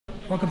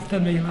Welcome to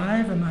Thunder Bay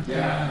Live. I'm at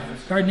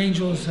Garden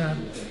Angels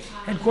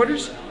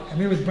headquarters. I'm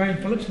here with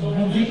Brian Phillips from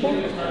Home Depot.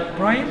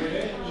 Brian,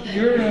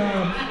 your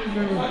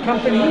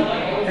company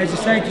has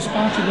decided to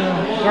sponsor the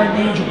Garden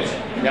Angels.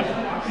 Yep.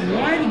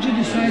 Why did you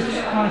decide to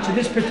sponsor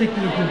this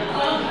particular group?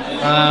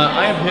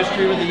 I have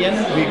history with the Inn.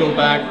 We go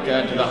back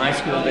to the high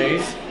school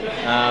days.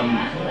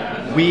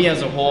 We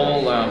as a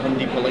whole, Home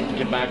Depot, like to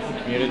give back to the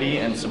community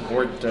and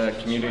support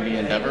community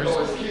endeavors,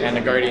 and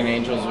the Guardian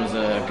Angels was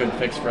a good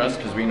fix for us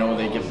because we know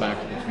they give back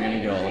to the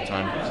community all the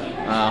time.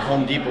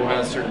 Home Depot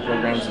has certain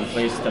programs in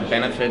place to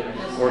benefit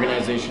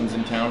organizations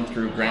in town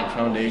through Grant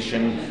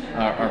Foundation,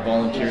 our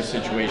volunteer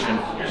situation,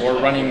 or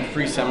running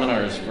free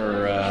seminars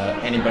for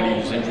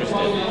anybody who's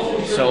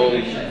interested.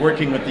 So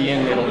working with the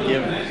Inn, it'll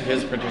give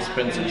his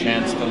participants a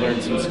chance to learn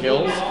some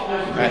skills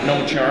at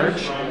no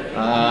charge,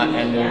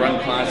 and we'll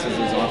run classes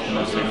as often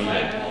as they need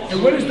it.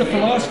 And what is the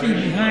philosophy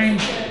behind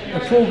the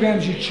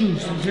programs you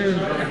choose? Is there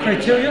a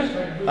criteria?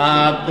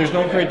 There's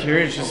no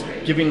criteria. It's just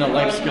giving the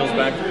life skills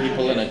back to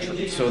people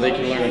so they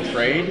can learn a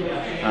trade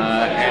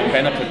and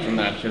benefit from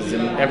that. Because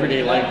in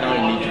everyday life now,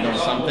 you need to know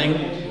something,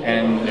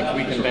 and if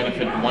we can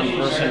benefit one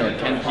person or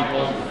 10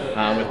 people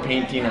with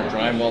painting or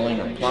drywalling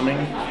or plumbing,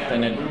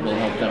 then it will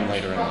help them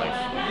later in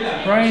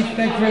life. Brian,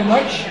 thank you very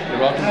much. You're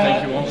welcome.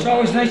 Thank you all. It's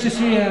always nice to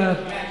see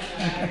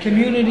a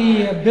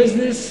community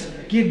business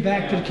give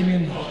back to the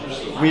community.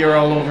 We are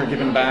all over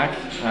giving back.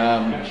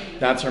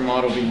 That's our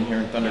motto being here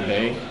in Thunder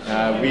Bay.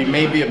 We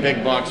may be a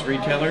big box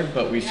retailer,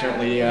 but we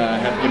certainly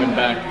have given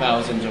back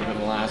thousands over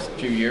the last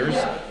few years,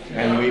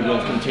 and we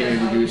will continue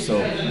to do so.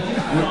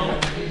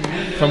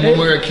 From when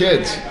we were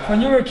kids.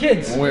 When you were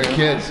kids? When we were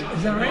kids.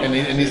 Is that right?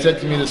 And he said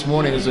to me this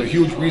morning, there's a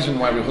huge reason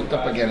why we hooked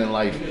up again in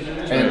life.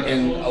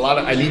 And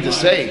I need to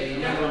say,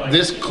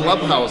 this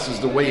clubhouse is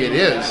the way it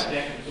is.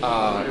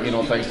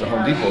 Thanks to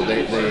Home Depot,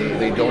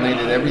 they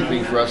donated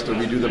everything for us to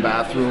redo the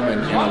bathroom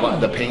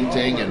and the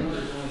painting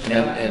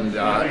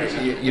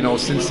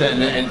since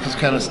then, and it just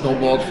kind of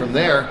snowballed from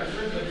there.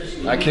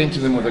 I came to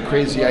them with a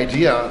crazy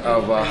idea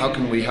of how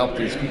can we help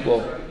these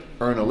people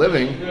earn a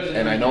living,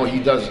 and I know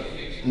he does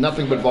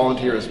nothing but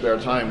volunteer his spare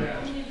time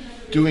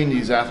doing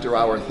these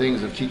after-hour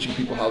things of teaching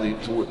people how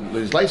to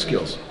these life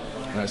skills.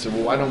 And I said,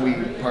 well, why don't we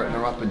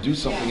partner up and do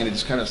something? And it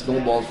just kind of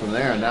snowballed from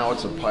there. And now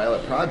it's a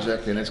pilot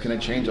project, and it's going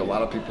to change a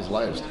lot of people's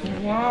lives.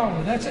 Wow,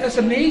 that's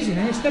amazing.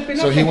 And stepping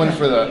up. So he went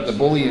for the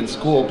bully in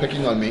school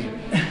picking on me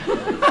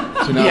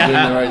to now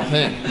doing the right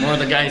thing. More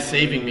the guy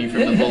saving me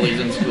from the bullies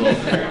in school.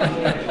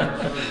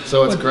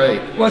 So it's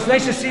great. Well, it's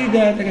nice to see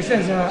that, like I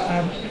said,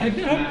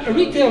 a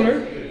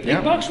retailer,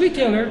 big box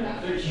retailer,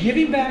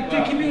 giving back to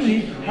the community,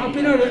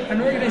 helping out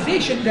an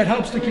organization that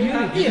helps the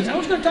community. Yes, I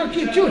was going to talk to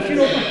you too, if you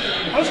don't mind.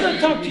 I was going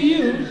to talk to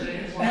you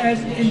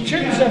as in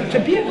terms of to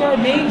be a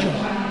Garden Angel.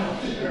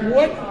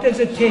 What does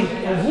it take,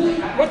 or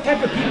what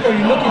type of people are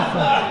you looking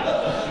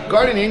for?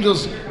 Garden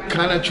Angels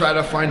kind of try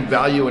to find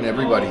value in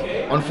everybody.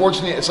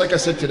 Unfortunately, it's like I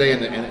said today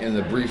in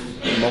the brief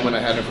moment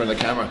I had in front of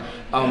the camera.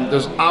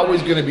 There's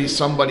always going to be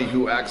somebody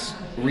who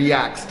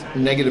reacts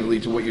negatively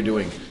to what you're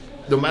doing.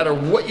 No matter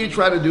what you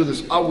try to do,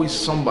 there's always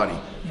somebody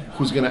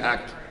who's going to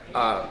act,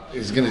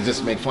 is going to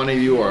just make fun of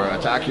you or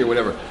attack you or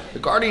whatever. The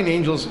Guardian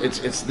Angels,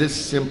 it's this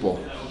simple.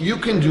 You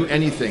can do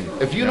anything.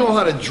 If you know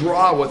how to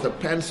draw with a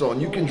pencil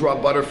and you can draw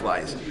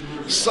butterflies,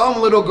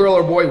 some little girl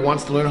or boy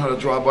wants to learn how to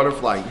draw a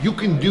butterfly. You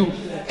can do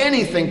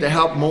anything to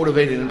help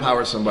motivate and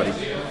empower somebody.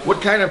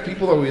 What kind of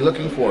people are we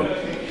looking for?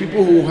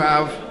 People who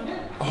have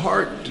a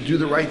heart to do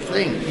the right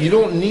thing. You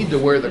don't need to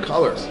wear the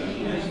colors.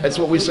 That's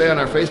what we say on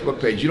our Facebook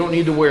page. You don't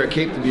need to wear a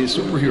cape to be a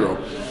superhero.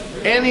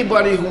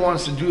 Anybody who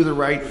wants to do the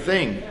right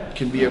thing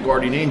can be a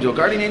Guardian Angel.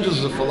 Guardian Angels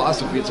is a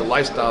philosophy. It's a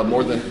lifestyle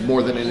more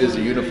than it is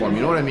a uniform.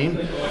 You know what I mean?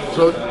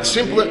 So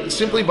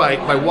simply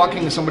by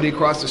walking somebody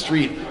across the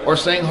street or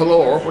saying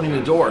hello or opening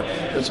the door,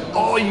 that's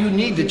all you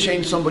need to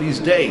change somebody's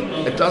day.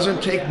 It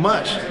doesn't take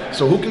much.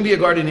 So who can be a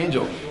Guardian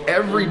Angel?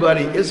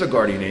 Everybody is a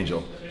Guardian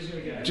Angel.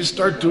 Just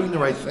start doing the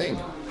right thing.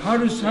 How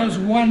does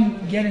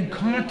one get in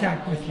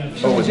contact with you?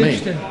 Oh, with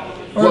me.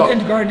 Or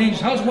into Garden Angels.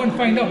 How does one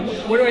find out?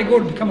 Where do I go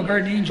to become a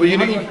Garden Angel?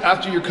 Well,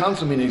 after your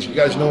council meetings, you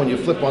guys know when you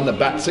flip on the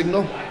bat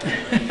signal?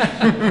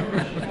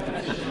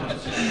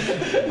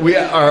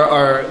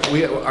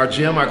 Our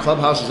gym, our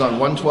clubhouse is on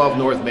 112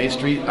 North Main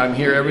Street. I'm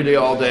here every day,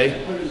 all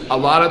day. A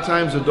lot of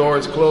times the door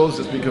is closed.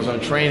 It's because I'm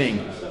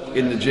training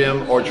in the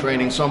gym or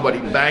training somebody.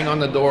 Bang on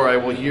the door, I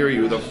will hear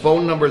you. The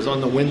phone number is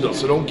on the window,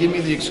 so don't give me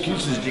the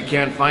excuses that you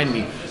can't find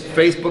me.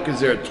 Facebook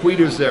is there,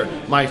 Twitter's there,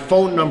 my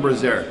phone number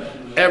is there.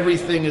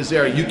 Everything is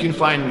there. You can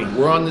find me.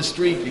 We're on the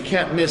street. You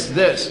can't miss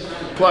this.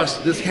 Plus,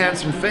 this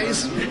handsome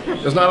face.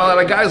 There's not a lot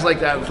of guys like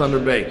that in Thunder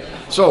Bay.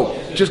 So,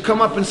 just come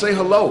up and say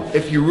hello.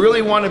 If you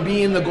really want to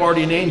be in the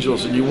Guardian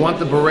Angels and you want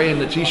the beret and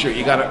the t-shirt,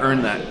 you got to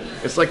earn that.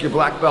 It's like your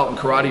black belt in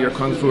karate or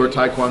kung fu or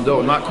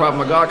taekwondo. Not Krav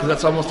Maga, because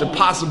that's almost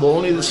impossible.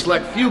 Only the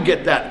select few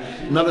get that.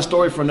 Another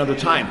story for another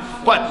time.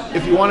 But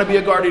if you want to be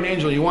a Guardian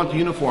Angel, you want the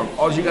uniform,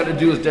 all you got to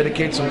do is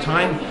dedicate some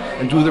time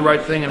and do the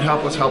right thing and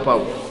help us help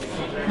out.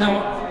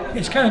 Now,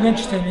 it's kind of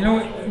interesting. You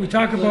know, we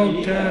talk about,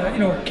 you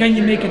know, can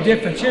you make a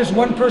difference? Here's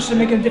one person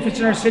making a difference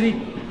in our city.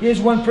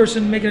 Here's one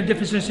person making a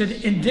difference in our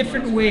city in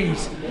different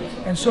ways.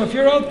 And so if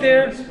you're out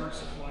there,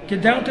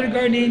 get down to the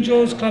Garden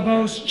Angels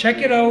Clubhouse, check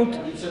it out,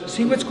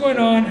 see what's going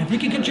on. If you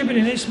can contribute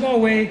in any small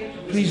way,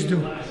 please do.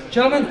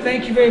 Gentlemen,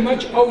 thank you very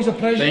much. Always a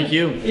pleasure. Thank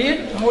you.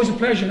 Ian, always a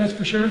pleasure, that's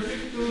for sure.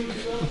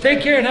 Well,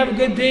 take care and have a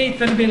good day.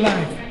 Thunder Bay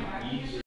Live.